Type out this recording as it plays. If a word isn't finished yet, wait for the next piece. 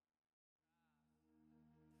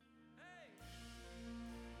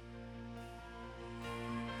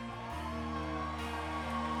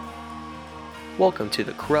Welcome to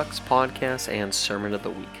the Crux Podcast and Sermon of the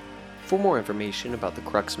Week. For more information about the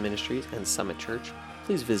Crux Ministries and Summit Church,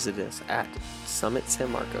 please visit us at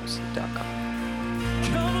summitsanmarcos.com.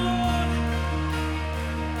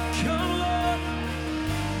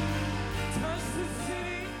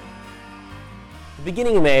 The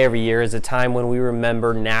beginning of May every year is a time when we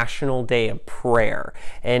remember National Day of Prayer.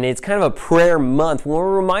 And it's kind of a prayer month when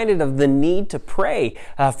we're reminded of the need to pray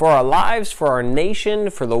for our lives, for our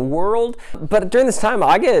nation, for the world. But during this time,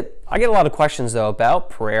 I get a lot of questions, though,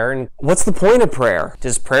 about prayer. And what's the point of prayer?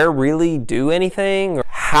 Does prayer really do anything? Or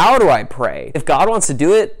how do I pray? If God wants to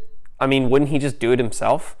do it, wouldn't he just do it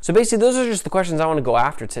himself? So basically, those are just the questions I want to go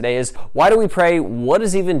after today is, why do we pray? What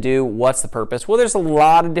does it even do? What's the purpose? Well, there's a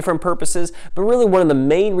lot of different purposes, but really one of the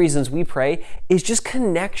main reasons we pray is just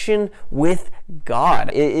connection with God.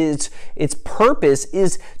 Its purpose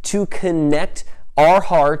is to connect our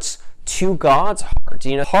hearts to God's heart,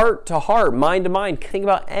 heart to heart, mind to mind. Think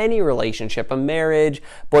about any relationship, a marriage,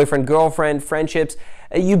 boyfriend, girlfriend, friendships.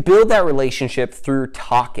 You build that relationship through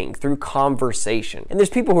talking, through conversation. And there's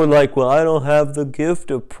people who are like, well, I don't have the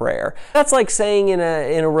gift of prayer. That's like saying in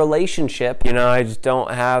a relationship, I just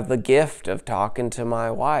don't have the gift of talking to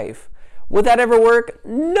my wife. Would that ever work?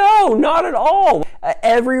 No, not at all.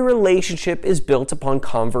 Every relationship is built upon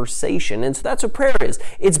conversation. And so that's what prayer is.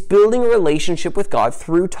 It's building a relationship with God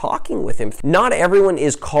through talking with Him. Not everyone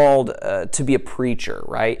is called to be a preacher,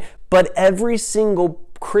 right? But every single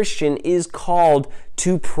Christian is called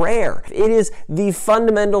to prayer. It is the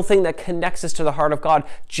fundamental thing that connects us to the heart of God.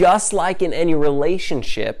 Just like in any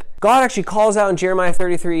relationship, God actually calls out in Jeremiah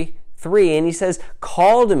 33:3, and He says,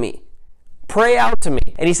 call to me. Pray out to me.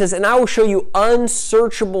 And He says, and I will show you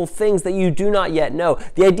unsearchable things that you do not yet know.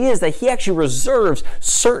 The idea is that He actually reserves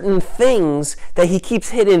certain things that He keeps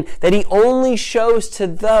hidden, that He only shows to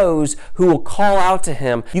those who will call out to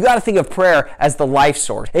Him. You got to think of prayer as the life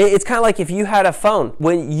source. It's kind of like if you had a phone,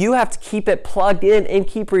 when you have to keep it plugged in and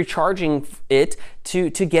keep recharging it to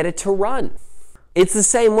get it to run. It's the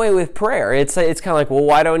same way with prayer. It's kind of like, well,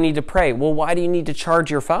 why do I need to pray? Well, why do you need to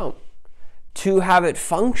charge your phone? To have it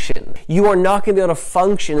function. You are not going to be able to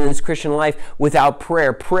function in this Christian life without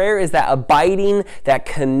prayer. Prayer is that abiding, that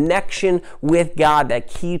connection with God that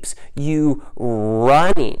keeps you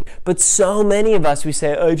running. But so many of us, we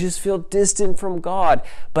say, I just feel distant from God.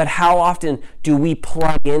 But how often do we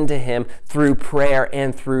plug into Him through prayer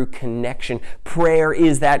and through connection? Prayer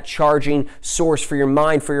is that charging source for your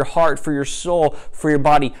mind, for your heart, for your soul, for your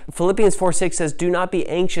body. Philippians 4:6 says, do not be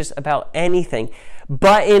anxious about anything,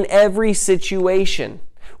 but in every situation,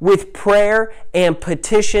 with prayer and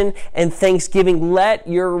petition and thanksgiving, let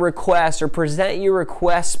your requests or present your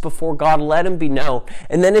requests before God, let them be known.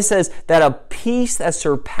 And then it says that a peace that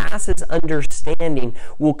surpasses understanding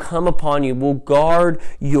will come upon you, will guard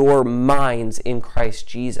your minds in Christ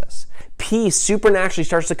Jesus. Peace supernaturally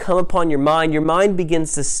starts to come upon your mind. Your mind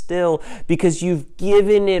begins to still because you've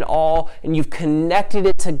given it all and you've connected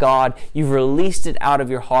it to God. You've released it out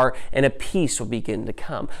of your heart, and a peace will begin to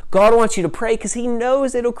come. God wants you to pray because He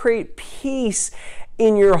knows it'll create peace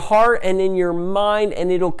in your heart and in your mind,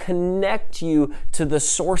 and it'll connect you to the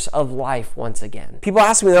source of life once again. People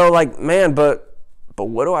ask me, though, like, man, but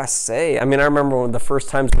what do I say? I remember one of the first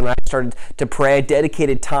times when I started to pray, I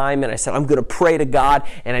dedicated time and I said, I'm going to pray to God.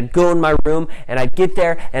 And I'd go in my room and I'd get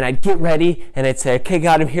there and I'd get ready and I'd say, okay,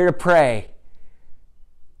 God, I'm here to pray.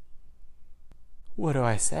 What do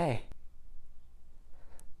I say?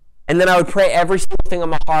 And then I would pray every single thing on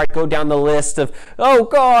my heart, go down the list of, oh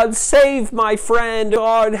God, save my friend.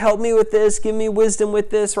 God, help me with this. Give me wisdom with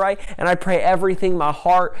this, right? And I'd pray everything my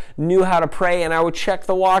heart knew how to pray, and I would check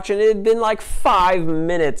the watch, and it had been like 5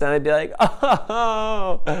 minutes, and I'd be like,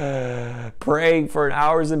 oh, praying for an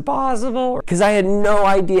hour is impossible. Because I had no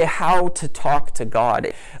idea how to talk to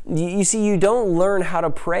God. You see, you don't learn how to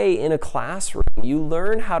pray in a classroom. You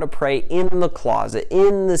learn how to pray in the closet,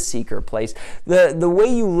 in the secret place. The way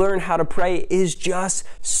you learn how to pray is just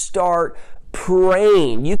start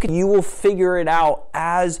praying. You will figure it out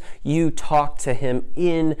as you talk to Him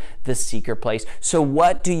in the secret place. So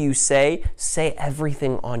what do you say? Say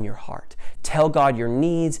everything on your heart. Tell God your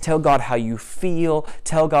needs. Tell God how you feel.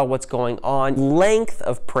 Tell God what's going on. Length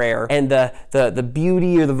of prayer and the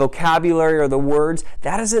beauty or the vocabulary or the words,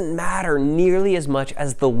 that doesn't matter nearly as much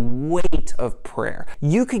as the weight of prayer.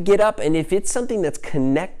 You could get up, and if it's something that's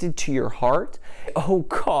connected to your heart, oh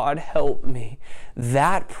God, help me.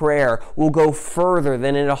 That prayer will go further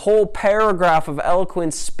than in a whole paragraph of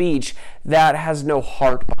eloquent speech that has no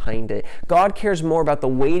heart behind it. God cares more about the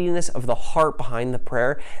weightiness of the heart behind the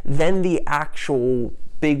prayer than the actual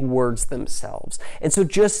big words themselves. And so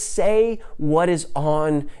just say what is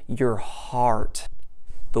on your heart.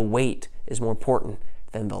 The weight is more important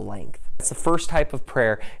than the length. That's the first type of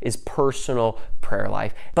prayer, is personal prayer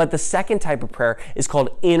life. But the second type of prayer is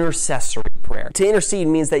called intercessory prayer. To intercede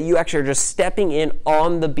means that you actually are just stepping in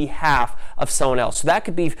on the behalf of someone else. So that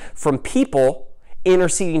could be from people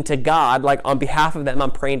interceding to God, like on behalf of them,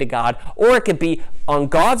 I'm praying to God, or it could be on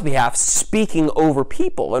God's behalf, speaking over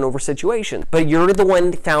people and over situations. But you're the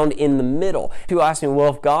one found in the middle. People ask me,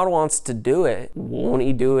 well, if God wants to do it, won't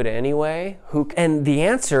he do it anyway? And the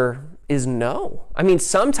answer is no. I mean,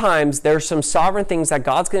 sometimes there's some sovereign things that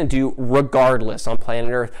God's going to do regardless on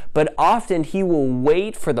planet Earth, but often he will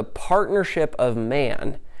wait for the partnership of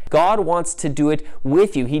man. God wants to do it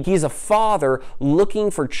with you. He's a father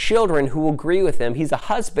looking for children who will agree with him. He's a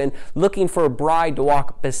husband looking for a bride to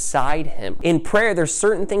walk beside him. In prayer, there's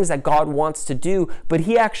certain things that God wants to do, but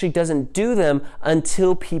he actually doesn't do them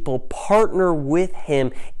until people partner with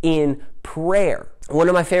him in prayer. One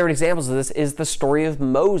of my favorite examples of this is the story of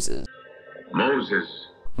Moses. Moses.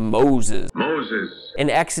 In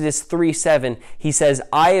Exodus 3:7, he says,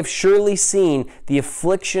 I have surely seen the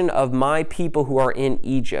affliction of my people who are in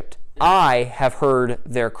Egypt. I have heard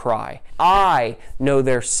their cry. I know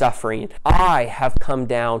their suffering. I have come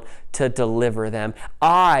down to deliver them.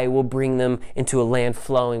 I will bring them into a land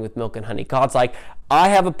flowing with milk and honey. God's like, I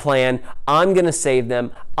have a plan. I'm going to save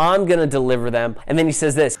them. I'm going to deliver them. And then he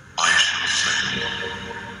says this, I shall send you.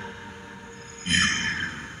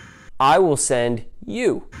 I will send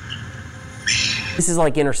you. This is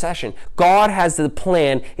like intercession. God has the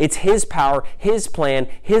plan. It's his power, his plan,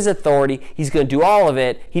 his authority. He's going to do all of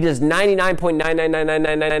it. He does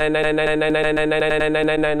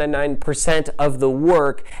 99.9999999999999% of the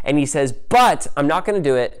work. And he says, but I'm not going to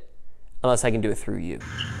do it unless I can do it through you.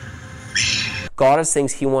 God has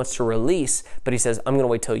things he wants to release, but he says, I'm going to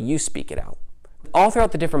wait till you speak it out. All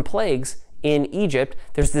throughout the different plagues in Egypt,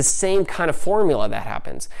 there's this same kind of formula that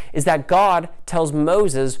happens, is that God tells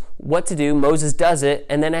Moses what to do, Moses does it,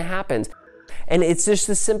 and then it happens. And it's just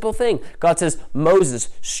a simple thing. God says, Moses,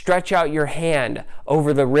 stretch out your hand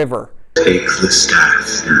over the river. Take the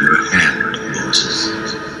staff in your hand, Moses.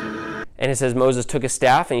 And it says Moses took a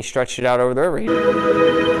staff and he stretched it out over the river.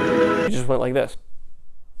 He just went like this.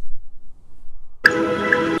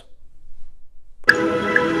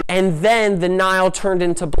 And then the Nile turned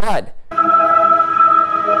into blood.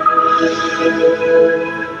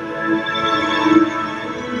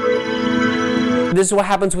 This is what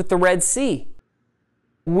happens with the Red Sea.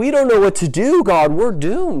 We don't know what to do, God. We're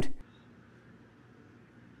doomed.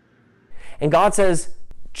 And God says,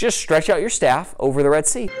 just stretch out your staff over the Red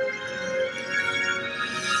Sea.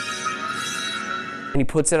 And he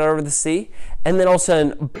puts it out over the sea. And then all of a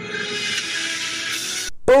sudden,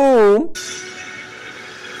 boom.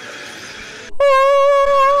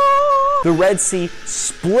 The Red Sea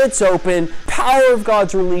splits open, power of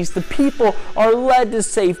God's released, the people are led to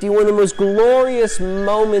safety, one of the most glorious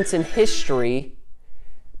moments in history,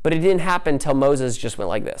 but it didn't happen until Moses just went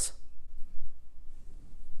like this.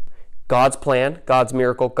 God's plan, God's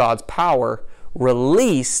miracle, God's power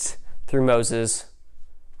released through Moses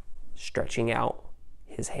stretching out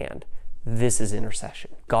his hand. This is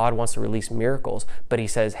intercession. God wants to release miracles, but he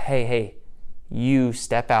says, hey, you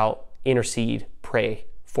step out, intercede, pray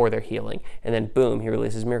for their healing. And then boom, he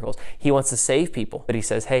releases miracles. He wants to save people, but he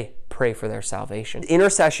says, hey, pray for their salvation.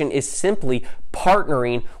 Intercession is simply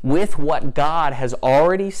partnering with what God has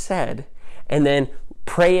already said and then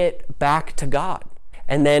pray it back to God.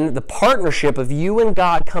 And then the partnership of you and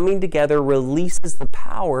God coming together releases the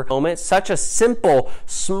power moment. Such a simple,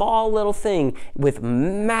 small little thing with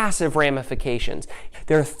massive ramifications.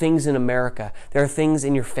 There are things in America, there are things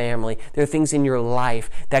in your family, there are things in your life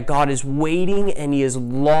that God is waiting and he is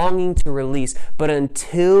longing to release. But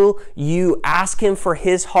until you ask him for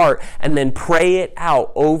his heart and then pray it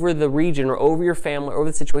out over the region or over your family or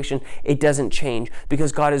over the situation, it doesn't change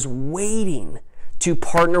because God is waiting to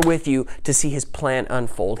partner with you to see his plan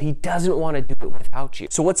unfold. He doesn't want to do it without you.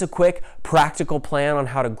 So what's a quick practical plan on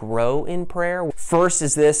how to grow in prayer? First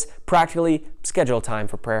is this, practically schedule time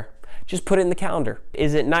for prayer. Just put it in the calendar.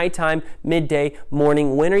 Is it nighttime, midday,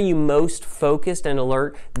 morning? When are you most focused and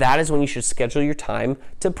alert? That is when you should schedule your time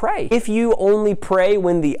to pray. If you only pray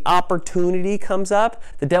when the opportunity comes up,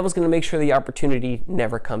 the devil's going to make sure the opportunity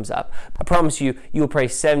never comes up. I promise you, you will pray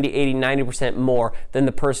 70, 80, 90% more than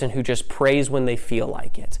the person who just prays when they feel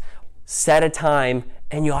like it. Set a time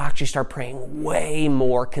and you'll actually start praying way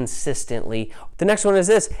more consistently. The next one is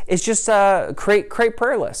this. It's just create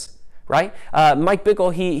prayer lists. right? Mike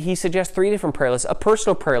Bickle, he suggests 3 different prayer lists. A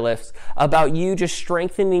personal prayer list about you just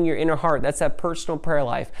strengthening your inner heart. That's that personal prayer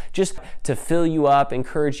life. Just to fill you up,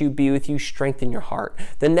 encourage you, be with you, strengthen your heart.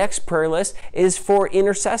 The next prayer list is for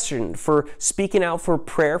intercession, for speaking out for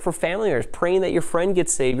prayer for family members, praying that your friend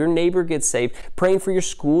gets saved, your neighbor gets saved, praying for your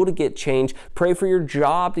school to get changed, pray for your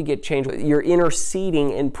job to get changed. You're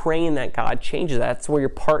interceding and praying that God changes that. That's where you're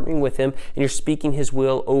partnering with Him and you're speaking His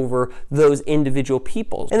will over those individual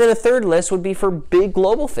people. And then a third list would be for big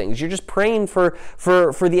global things. You're just praying for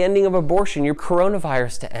the ending of abortion, your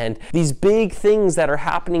coronavirus to end. These big things that are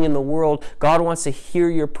happening in the world, God wants to hear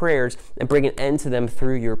your prayers and bring an end to them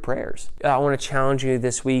through your prayers. I want to challenge you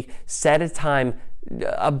this week, set a time,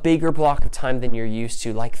 a bigger block of time than you're used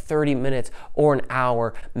to, like 30 minutes or an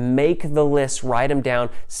hour. Make the list, write them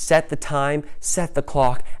down, set the time, set the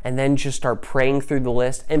clock, and then just start praying through the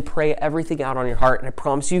list and pray everything out on your heart. And I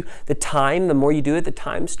promise you, the more you do it, the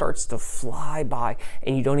time starts to fly by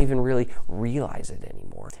and you don't even really realize it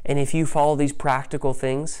anymore. And if you follow these practical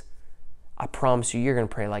things, I promise you, you're going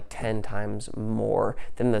to pray like 10 times more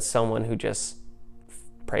than someone who just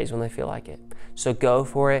prays when they feel like it. So go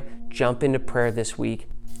for it. Jump into prayer this week.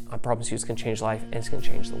 I promise you it's going to change life and it's going to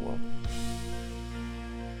change the world.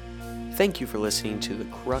 Thank you for listening to the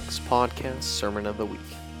Crux Podcast Sermon of the Week.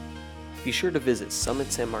 Be sure to visit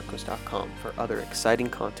summitsanmarcos.com for other exciting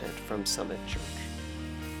content from Summit Church.